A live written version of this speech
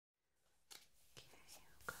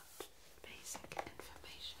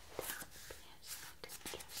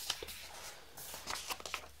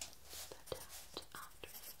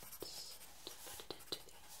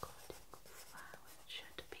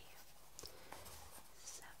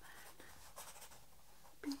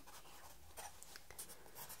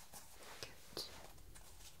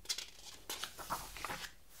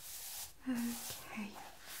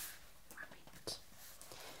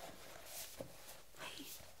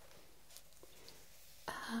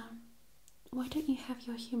why don't you have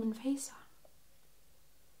your human face on?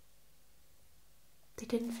 They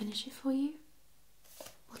didn't finish it for you?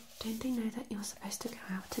 Well, don't they know that you're supposed to go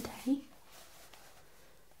out today?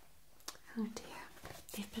 Oh dear,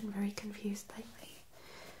 they've been very confused lately.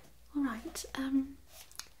 Alright,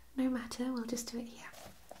 no matter, we'll just do it here.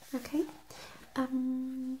 Okay?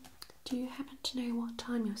 Do you happen to know what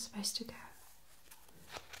time you're supposed to go?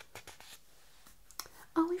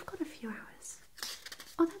 Oh, we've got a few hours.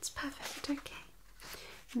 Oh, that's perfect, okay.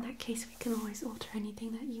 In that case, we can always alter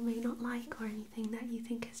anything that you may not like or anything that you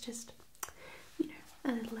think is just, you know,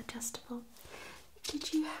 a little adjustable.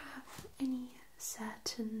 Did you have any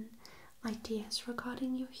certain ideas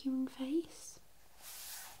regarding your human face?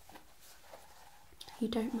 You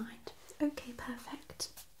don't mind? Okay, perfect.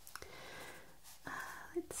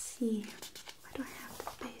 Let's see, where do I have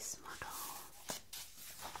the base model?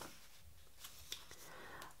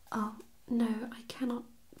 Oh, no, I cannot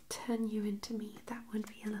turn you into me. That would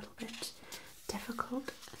be a little bit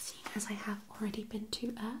difficult, seeing as I have already been to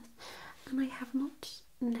Earth, and I have not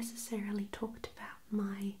necessarily talked about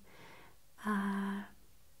my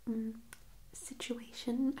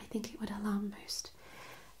situation. I think it would alarm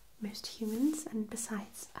most humans, and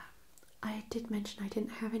besides, I did mention I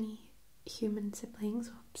didn't have any human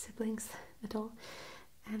siblings at all,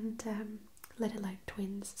 and let alone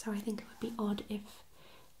twins, so I think it would be odd if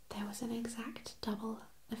there was an exact double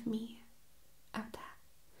of me out there.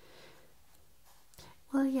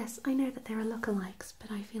 Well, yes, I know that there are lookalikes,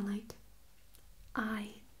 but I feel like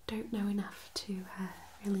I don't know enough to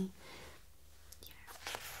really, you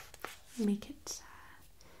know, make it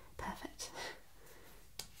perfect.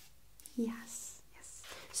 Yes.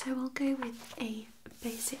 So we'll go with a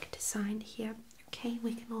basic design here. Okay,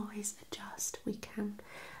 we can always adjust. We can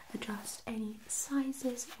adjust any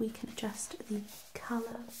sizes. We can adjust the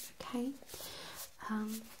colour. Okay.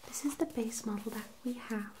 This is the base model that we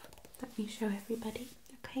have, that we show everybody.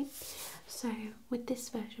 Okay. So with this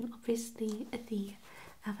version, obviously the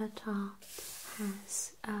avatar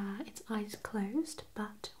has its eyes closed,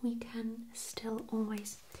 but we can still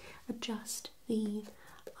always adjust the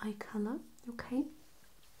eye colour. Okay.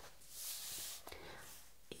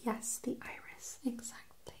 Yes, the iris,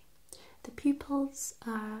 exactly. The pupils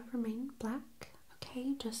remain black,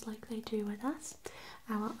 okay, just like they do with us.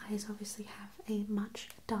 Our eyes obviously have a much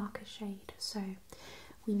darker shade, so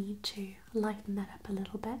we need to lighten that up a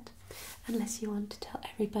little bit, unless you want to tell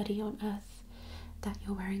everybody on Earth that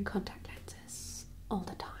you're wearing contact lenses all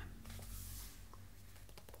the time.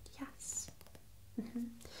 Yes. Yeah.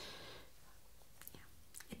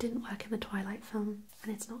 It didn't work in the Twilight film,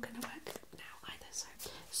 and it's not going to work now either,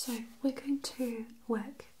 so we're going to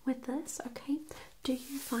work with this, okay? Do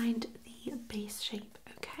you find the base shape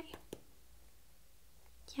okay?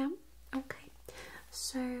 Yeah? Okay.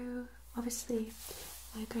 So obviously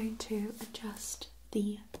we're going to adjust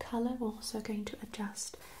the colour. We're also going to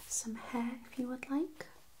adjust some hair if you would like.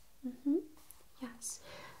 Yes.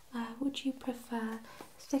 Would you prefer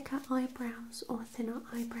thicker eyebrows or thinner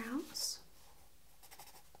eyebrows?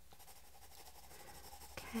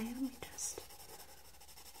 Okay, let me just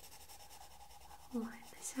line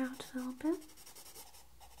this out a little bit.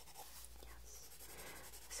 Yes.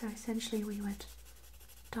 So essentially we would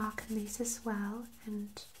darken these as well and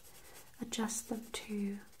adjust them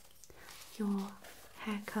to your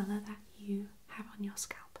hair colour that you have on your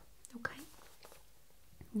scalp. Okay?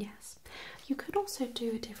 Yes. You could also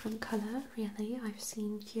do a different colour, really. I've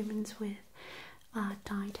seen humans with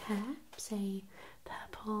dyed hair, say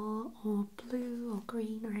purple or blue or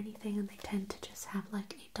green or anything, and they tend to just have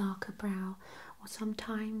like a darker brow, or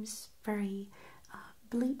sometimes very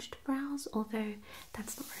bleached brows, although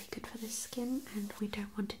that's not very good for the skin, and we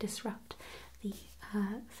don't want to disrupt the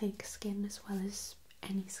fake skin as well as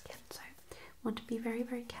any skin, so want to be very,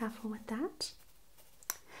 very careful with that.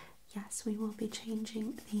 Yes, we will be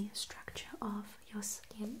changing the structure of your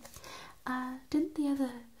skin. Didn't the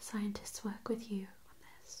other scientists work with you on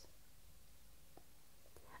this?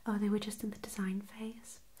 Oh, they were just in the design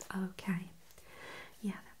phase? Okay.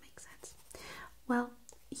 Yeah, that makes sense. Well,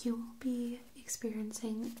 you will be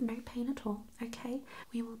experiencing no pain at all, okay?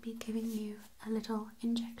 We will be giving you a little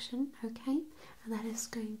injection, okay? And that is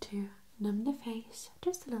going to numb the face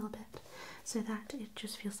just a little bit so that it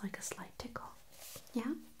just feels like a slight tickle.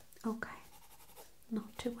 Yeah? Okay.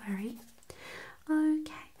 Not to worry.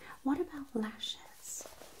 Okay. What about lashes?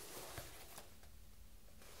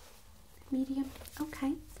 Medium?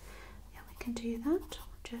 Okay. Yeah, we can do that.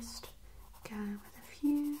 We'll just go with a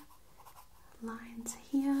few lines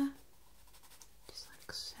here, just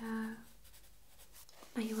like so.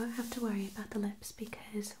 Now you won't have to worry about the lips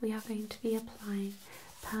because we are going to be applying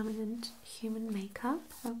permanent human makeup,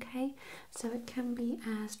 okay? So it can be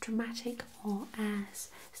as dramatic or as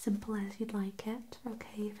simple as you'd like it,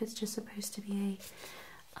 okay? If it's just supposed to be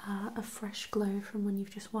a fresh glow from when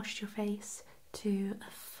you've just washed your face to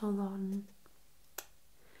a full-on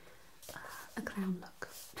a clown look,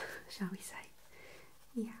 shall we say?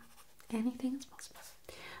 Yeah, anything is possible.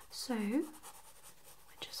 So we're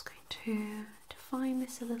just going to define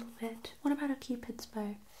this a little bit. What about a cupid's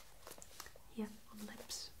bow? Yeah, on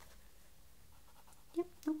lips. Yep,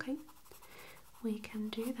 okay. We can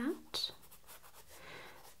do that.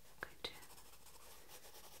 I'm going to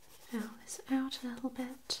fill this out a little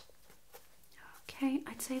bit. Okay,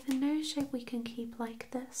 I'd say the nose shape we can keep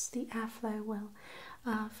like this. The airflow will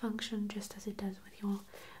function just as it does with your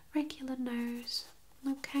regular nose.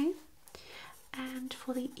 Okay, and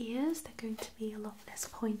for the ears, they're going to be a lot less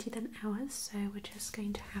pointy than ours, so we're just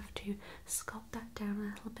going to have to sculpt that down a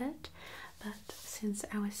little bit. But since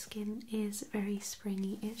our skin is very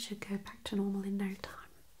springy, it should go back to normal in no time.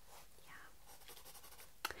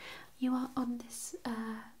 Yeah. You are on this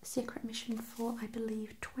secret mission for, I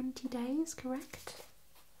believe, 20 days, correct?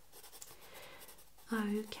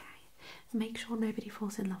 Okay. Make sure nobody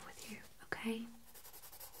falls in love with you, okay?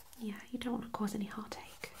 Yeah, you don't want to cause any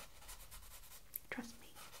heartache. Trust me.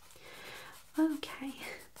 Okay.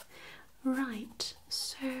 Right,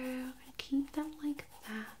 so keep that like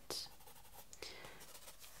that.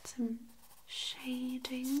 Some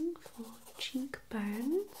shading for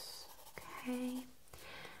cheekbones. Okay.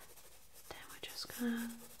 Then we're just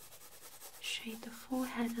gonna shade the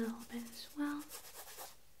forehead a little bit as well.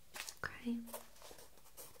 Okay.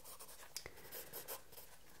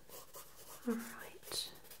 Alright.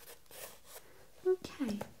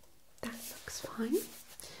 Okay, that looks fine.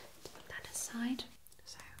 Put that aside.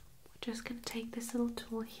 So we're just going to take this little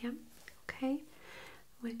tool here. Okay,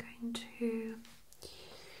 we're going to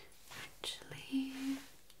actually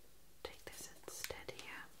take this instead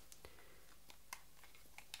here.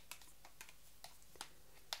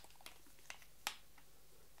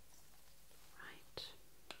 Right.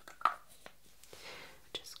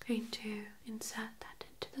 Just going to insert that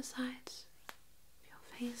into the sides of your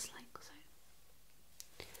face like so.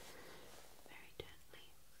 Very gently.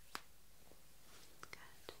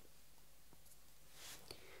 Good.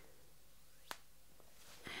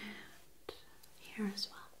 And here as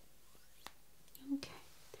well. Okay.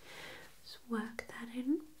 Just work that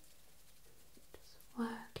in. Just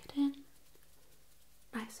work it in.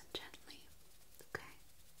 Nice and gently. Okay.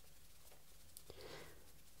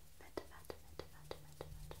 Better, better, better, better,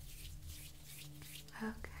 better, better.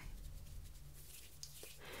 Okay.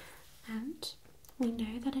 And we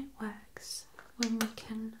know that it works when we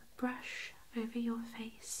can brush over your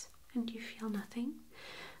face and you feel nothing,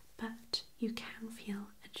 but you can feel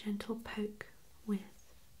a gentle poke with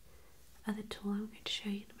other tool I'm going to show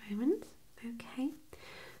you in a moment. Okay,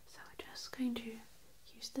 so we're just going to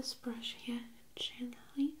use this brush here and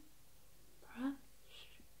gently brush,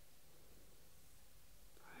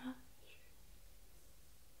 brush,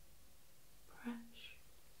 brush.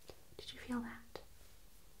 Did you feel that?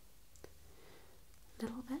 A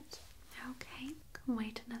little bit? Okay, can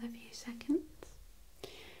wait another few seconds.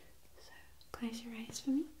 So close your eyes for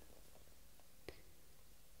me.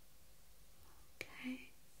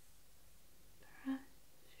 Okay. Brush,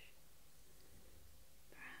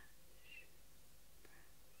 brush,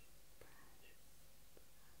 brush, brush.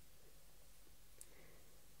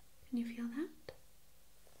 Can you feel that?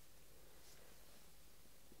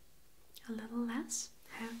 A little less?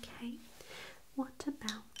 Okay. What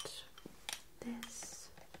about this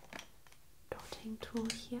dotting tool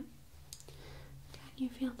here? Can you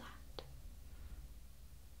feel that?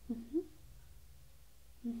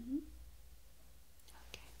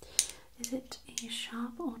 Okay. Is it a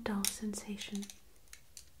sharp or dull sensation?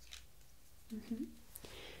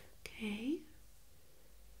 Okay.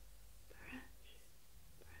 Brush,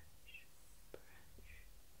 brush, brush.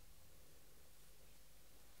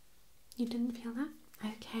 You didn't feel that?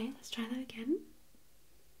 Okay, let's try that again.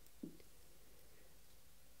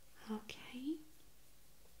 Okay.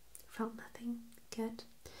 Felt nothing. Good.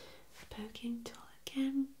 Poking tool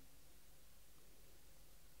again.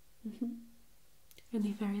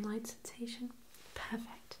 Only very light sensation.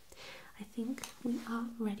 Perfect. I think we are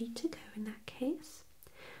ready to go in that case.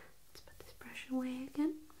 Let's put this brush away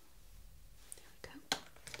again. There we go.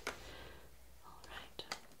 Alright.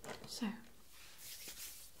 So, let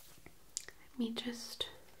me just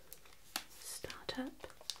start up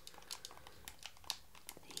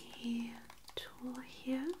the tool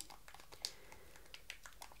here,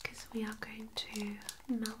 because we are going to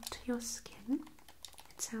melt your skin.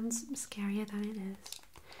 It sounds scarier than it is.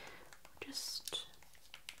 just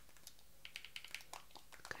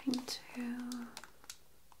going to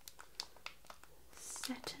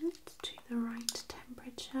set it to the right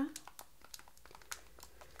temperature.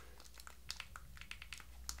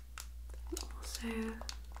 Also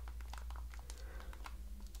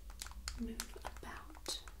move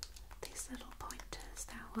about these little pointers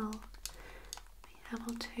that will be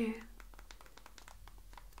able to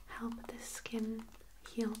help the skin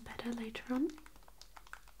heal better later on.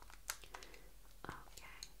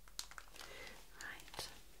 Okay, right, so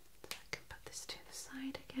I can put this to the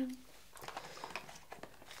side again.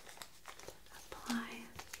 Apply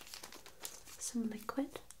some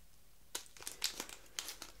liquid.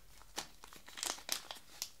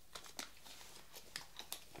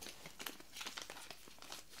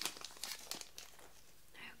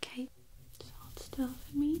 Okay, so hold still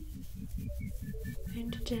for me. I'm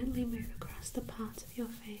going to gently move across the parts of your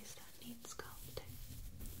face that need sculpting.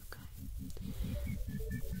 Okay.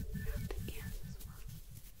 Around the ears as well.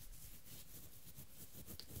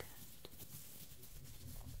 Good.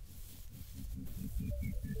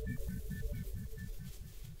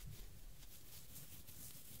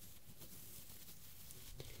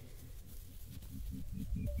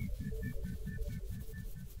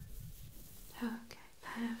 Okay,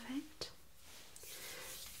 perfect.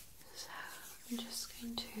 So I'm just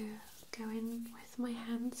going to go in with my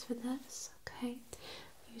hands for this, okay,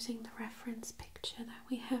 using the reference picture that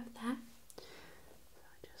we have there. So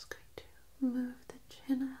I'm just going to move the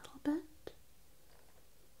chin a little bit.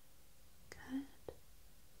 Good.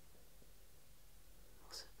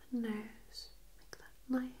 Also the nose, make that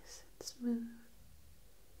nice and smooth.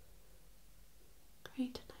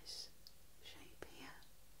 Create a nice shape here.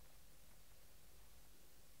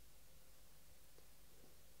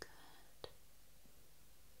 Good.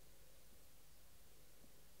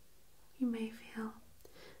 You may feel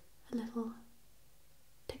a little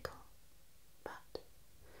tickle, but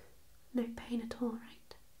no pain at all,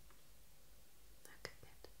 right? Okay,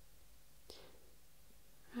 good.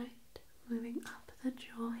 Right, moving up the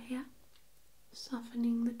jaw here,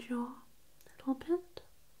 softening the jaw a little bit.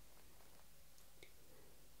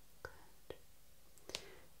 Good.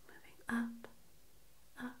 Moving up,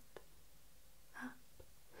 up, up,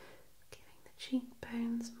 giving the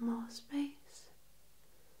cheekbones more space.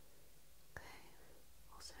 Okay.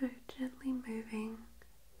 Also gently moving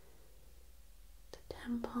the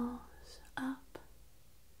temples up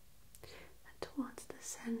and towards the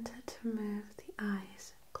center to move the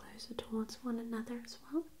eyes closer towards one another as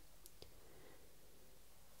well.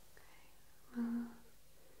 Okay. Move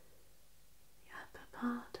the upper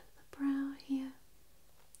part of the brow here.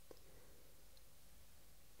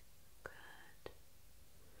 Good.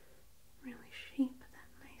 Really shape that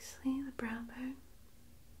nicely, the brow bone.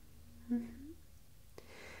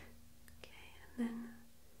 Okay, and then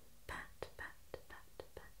pat, pat, pat,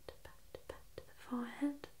 pat, pat, pat the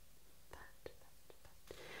forehead. Pat, pat,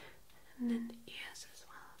 pat. And then the ears as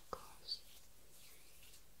well, of course.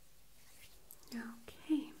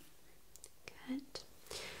 Okay, good.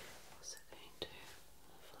 Also going to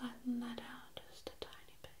flatten that out just a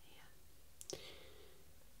tiny bit here.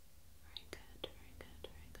 Very good, very good,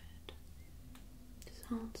 very good. Just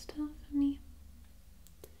hold still for me.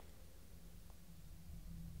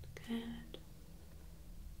 Good.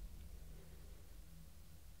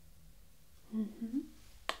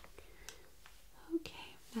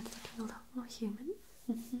 Okay, that's looking a lot more human.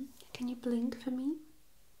 Can you blink for me?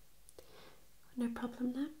 No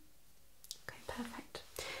problem there? Okay, perfect.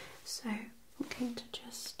 So I'm going to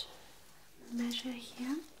just measure here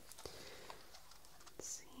and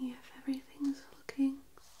see if everything's looking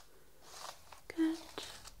good,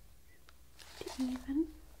 even.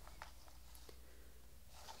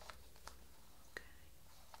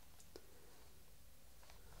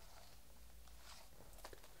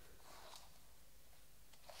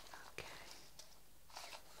 Okay.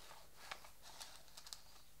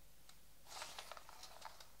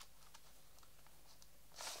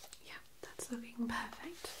 Yeah, that's looking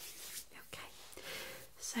perfect. Okay,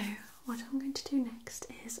 so what I'm going to do next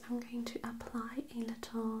is I'm going to apply a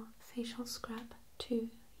little facial scrub to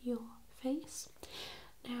your face.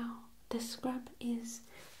 Now, this scrub is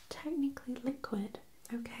technically liquid,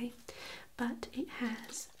 okay, but it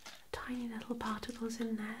has tiny little particles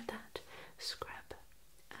in there that scrub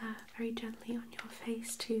very gently on your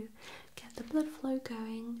face to get the blood flow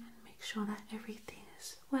going and make sure that everything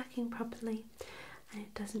is working properly and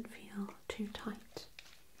it doesn't feel too tight.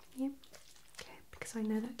 Yeah, okay, because I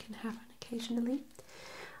know that can happen occasionally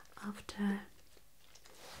after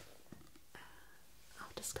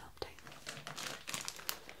sculpting.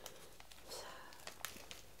 So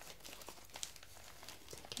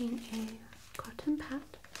taking a cotton pad.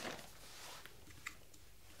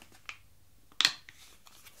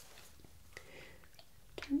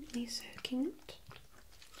 Gently soaking it.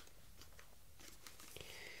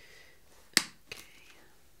 Okay.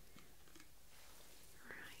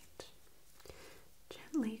 Right.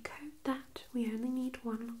 Gently coat that. We only need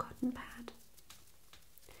one cotton pad.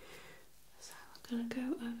 So we're going to go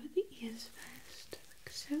over the ears first, like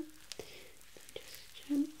so. Just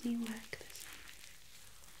gently work this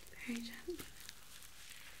in. Very gently.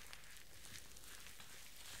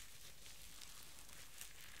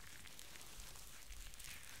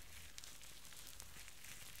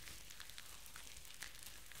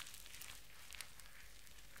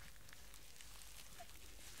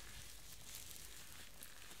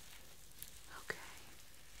 Okay.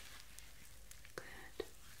 Good.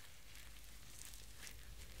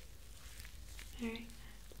 Very good.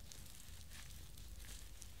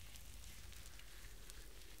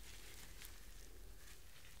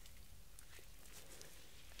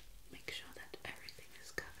 Make sure that everything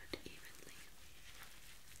is covered evenly.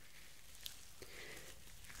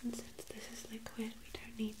 And since this is liquid, we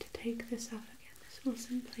don't need to take this off again. This will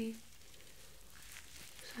simply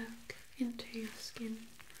soak into your skin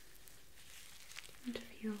and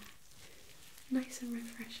feel nice and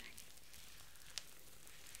refreshing.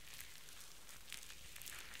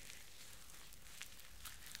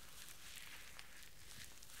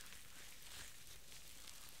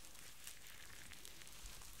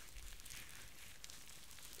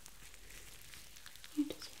 You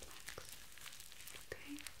just relax,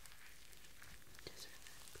 okay? Just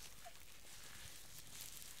relax.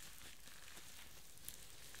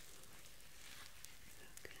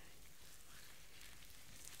 Okay.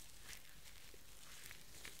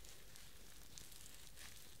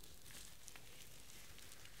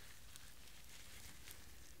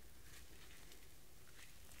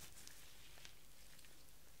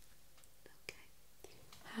 Okay.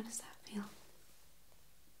 How does that feel?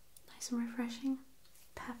 Nice and refreshing?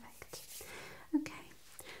 Perfect. Okay.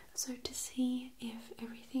 So to see if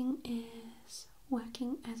everything is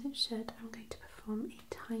working as it should, I'm going to perform a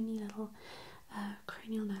tiny little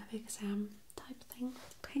cranial nerve exam type thing.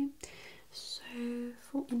 Okay. So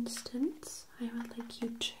for instance, I would like you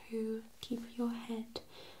to keep your head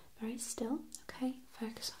very still. Okay.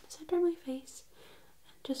 Focus on the center of my face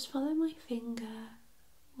and just follow my finger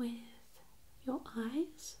with your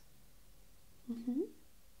eyes.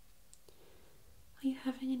 Are you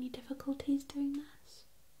having any difficulties doing this?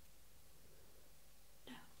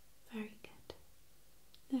 No. Very good.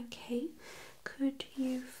 Okay. Could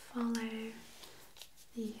you follow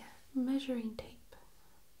the measuring tape?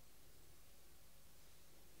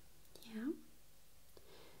 Yeah.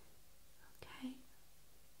 Okay. A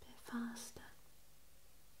bit faster.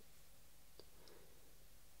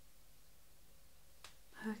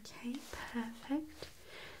 Okay, perfect.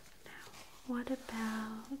 Now, what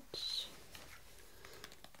about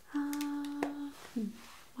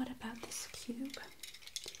this cube?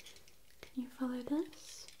 Can you follow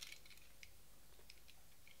this?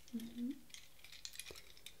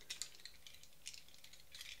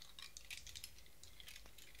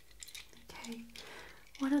 Okay,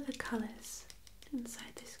 what are the colours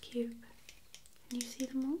inside this cube? Can you see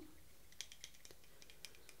them all?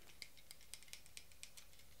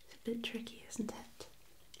 It's a bit tricky, isn't it?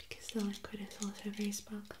 Because the liquid is also very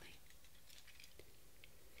sparkly.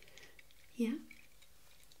 Yeah?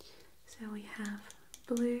 So we have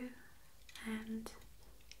blue and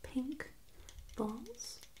pink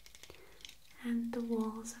balls, and the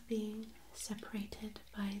walls are being separated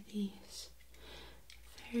by these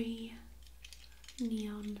very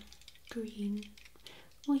neon green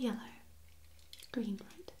or yellow. Green,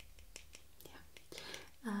 right?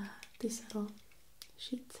 Yeah. These little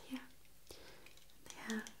sheets here, they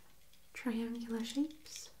have triangular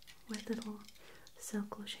shapes with little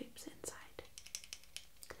circle shapes inside.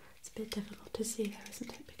 It's a bit difficult to see there,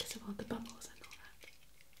 isn't it, because of all the bubbles and all that.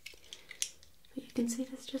 But you can see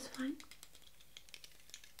this just fine.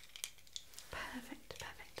 Perfect,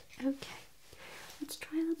 perfect. Okay, let's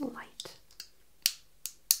try a little light.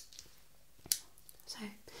 So,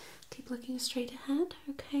 keep looking straight ahead,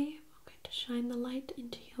 okay? I'm going to shine the light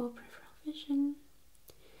into your peripheral vision.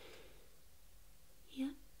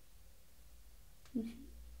 Yeah.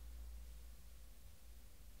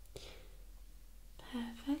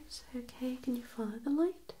 Perfect. Okay, can you follow the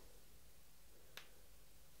light?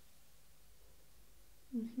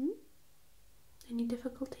 Any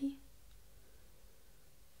difficulty?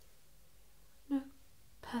 No?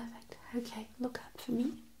 Perfect. Okay, look up for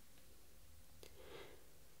me.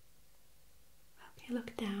 Okay,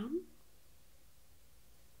 look down.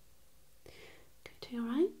 To your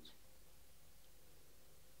right?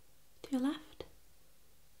 To your left?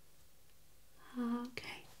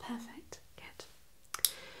 Okay, perfect. Good.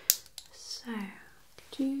 So,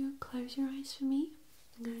 could you close your eyes for me?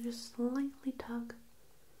 I'm going to just slightly tug.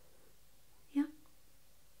 Yeah.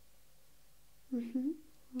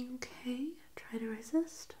 Okay. Try to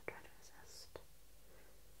resist. Try to resist.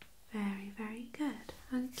 Very, very good.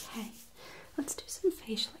 Okay. Let's do some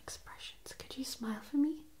facial expressions. Could you smile for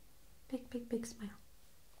me? Big, big, big smile.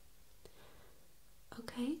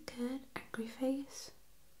 Okay, good. Angry face.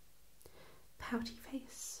 Pouty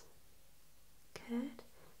face. Good.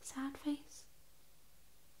 Sad face.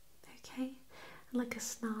 Okay. And like a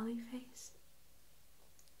snarly face.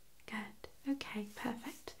 Good. Okay,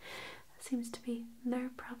 perfect. That seems to be no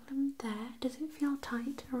problem there. Does it feel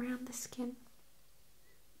tight around the skin?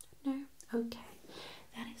 No? Okay.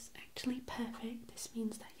 That is actually perfect. This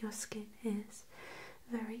means that your skin is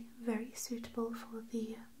very, very suitable for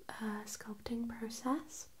the sculpting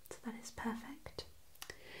process. So that is perfect.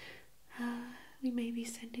 We may be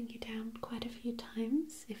sending you down quite a few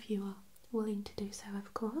times if you are willing to do so,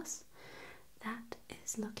 of course. That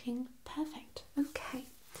is looking perfect. Okay.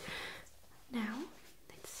 Now,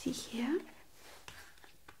 let's see here.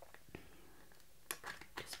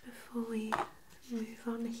 Just before we move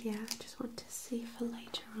on here, I just want to see for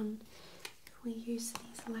later on if we use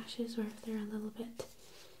these lashes or if they're a little bit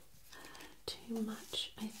too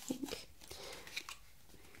much. I think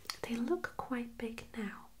they look quite big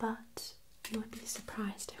now, but you would be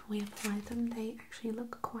surprised if we apply them. They actually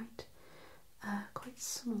look quite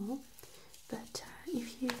small. But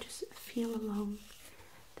if you just feel along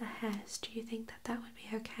the hairs, do you think that that would be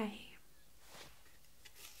okay?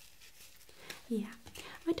 Yeah,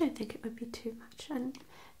 I don't think it would be too much, and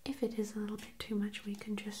if it is a little bit too much, we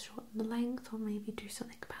can just shorten the length or maybe do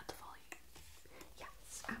something about the volume.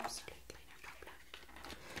 Yes, absolutely, no problem.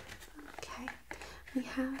 Okay, we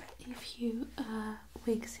have a few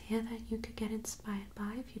wigs here that you could get inspired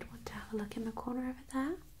by if you'd want to have a look in the corner over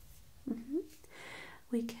there.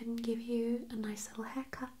 We can give you a nice little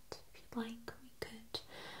haircut if you'd like.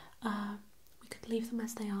 We could leave them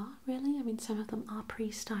as they are, really. I mean, some of them are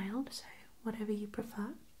pre-styled, so whatever you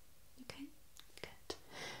prefer. Okay, good.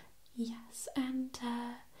 Yes, and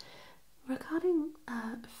regarding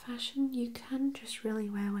fashion, you can just really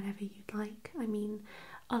wear whatever you'd like. I mean,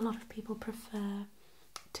 a lot of people prefer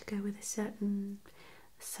to go with a certain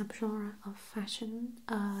subgenre of fashion.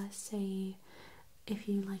 Say, if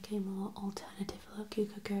you like a more alternative look, you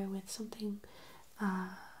could go with something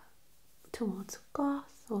towards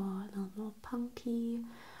goth or a little more punky,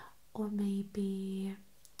 or maybe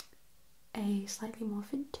a slightly more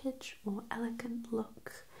vintage or elegant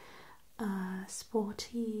look,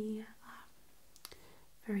 sporty,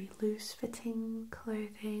 very loose fitting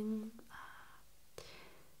clothing.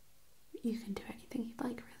 You can do anything you'd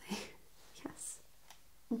like, really. Yes.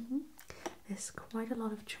 There's quite a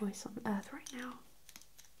lot of choice on earth right now.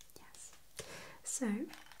 Yes. So,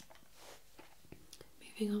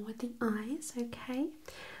 moving on with the eyes, okay?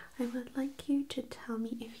 I would like you to tell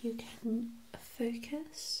me if you can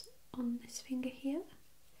focus on this finger here.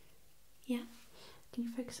 Yeah? Can you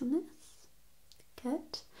focus on this?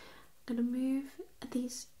 Good. I'm going to move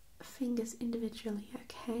these fingers individually,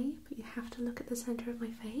 okay? But you have to look at the centre of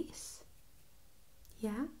my face.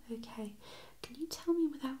 Yeah? Okay. Can you tell me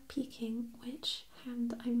without peeking which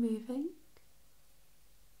hand I'm moving?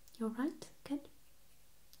 You're right. Good.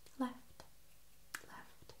 Left.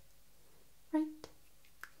 Left. Right.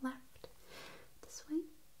 Left. This way.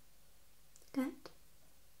 Good.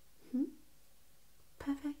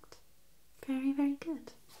 Perfect. Very, very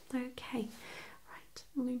good. Okay. Right.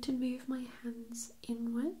 I'm going to move my hands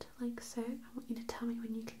inward like so. I want you to tell me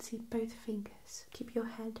when you can see both fingers. Keep your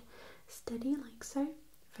head steady like so.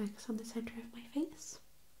 Focus on the centre of my face.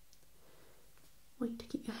 I want you to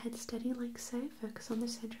keep your head steady like so. Focus on the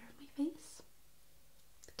centre of my face.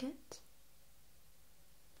 Good.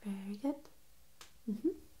 Very good.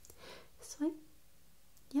 This way.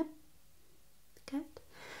 Yep. Good.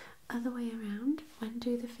 Other way around. When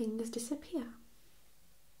do the fingers disappear?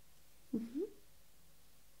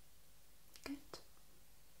 Good.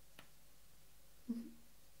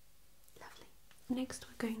 Lovely. Next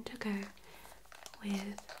we're going to go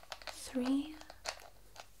with 3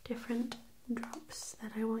 different drops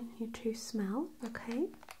that I want you to smell, okay?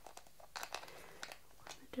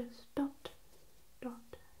 Just dot,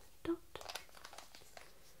 dot, dot.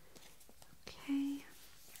 Okay.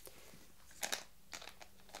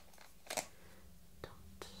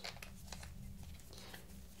 Dot.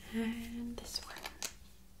 And this one.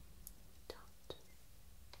 Dot.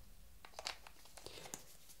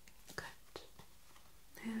 Good.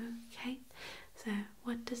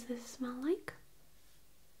 this smell like?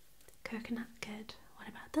 Coconut, good. What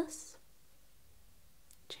about this?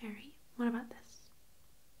 Cherry. What about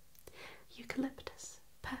this? Eucalyptus.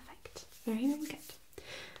 Perfect. Very, very good.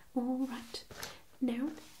 Alright. Now,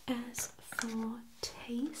 as for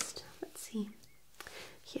taste, let's see.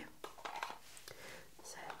 Here.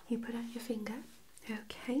 So, you put out your finger.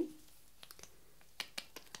 Okay.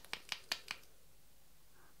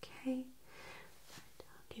 Okay.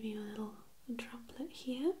 I'll give you a little droplet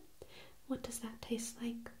here. What does that taste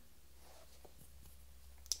like?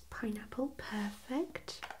 Pineapple,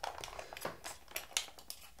 perfect.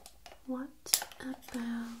 What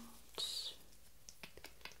about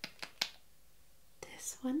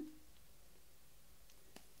this one?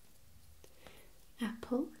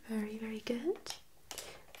 Apple, very, very good.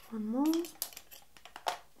 One more.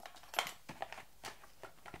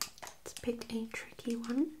 Let's pick a tricky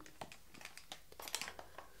one.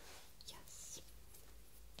 Yes.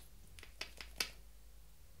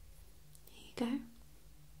 Here you go.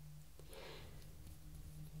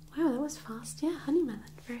 Wow, that was fast. Yeah, honey melon.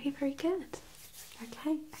 Very, very good.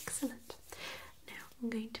 Okay, excellent. Now I'm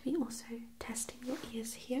going to be also testing your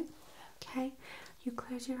ears here. Okay, you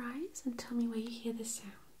close your eyes and tell me where you hear the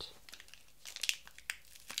sound.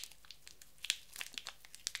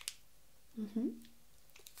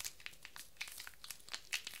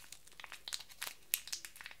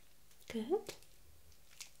 Good.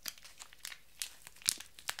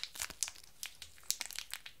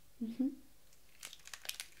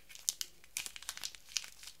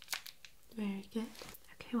 Very good.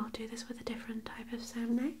 Okay, we'll do this with a different type of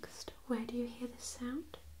sound next. Where do you hear this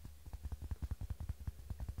sound?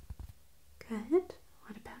 Good.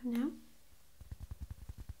 What about now?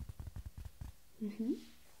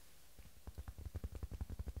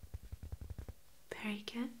 Very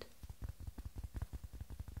good.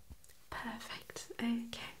 Perfect.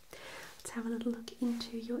 Okay. Let's have a little look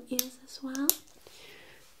into your ears as well.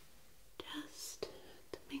 Just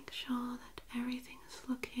to make sure that everything is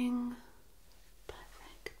looking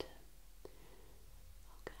perfect.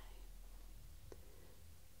 Okay.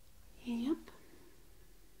 Yep.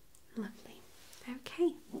 Lovely.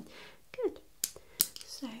 Okay. Good.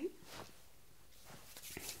 So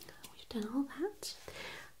we've done all that.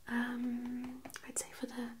 I'd say for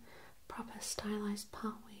the proper stylized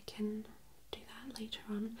part we can do that later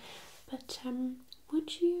on. But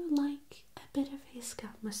would you like a bit of a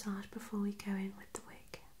scalp massage before we go in with the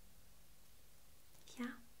wig?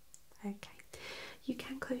 Yeah? Okay. You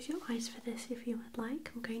can close your eyes for this if you would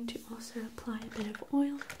like. I'm going to also apply a bit of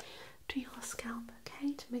oil to your scalp,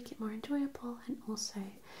 okay, to make it more enjoyable and also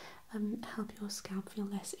help your scalp feel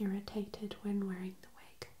less irritated when wearing the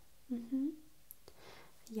wig.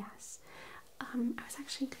 Yes. I was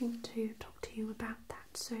actually going to talk to you about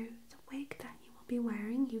that. So the wig that you will be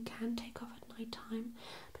wearing, you can take off at night time,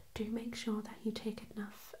 but do make sure that you take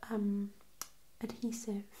enough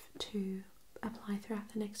adhesive to apply throughout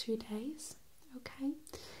the next few days. Okay?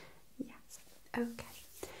 Yes. Okay.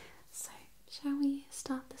 So, shall we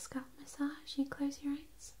start the scalp massage? You close your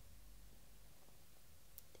eyes?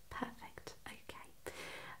 Perfect. Okay.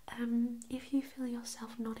 If you feel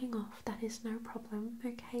yourself nodding off, that is no problem.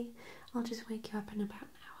 Okay? I'll just wake you up in about an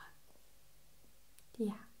hour.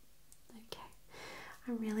 Yeah. Okay.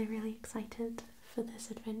 I'm really, really excited for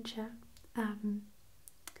this adventure.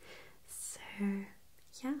 So,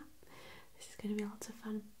 yeah. This is going to be lots of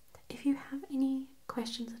fun. If you have any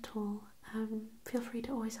questions at all, feel free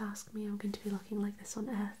to always ask me. I'm going to be looking like this on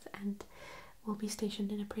Earth and we'll be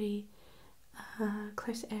stationed in a pretty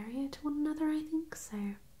close area to one another, I think. So,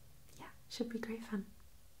 yeah, should be great fun.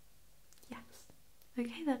 Yes.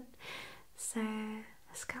 Okay then. So,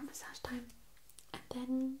 scalp massage time. And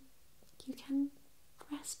then you can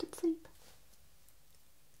rest and sleep.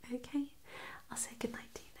 Okay? I'll say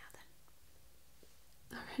goodnight to you now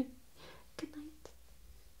then. Alright.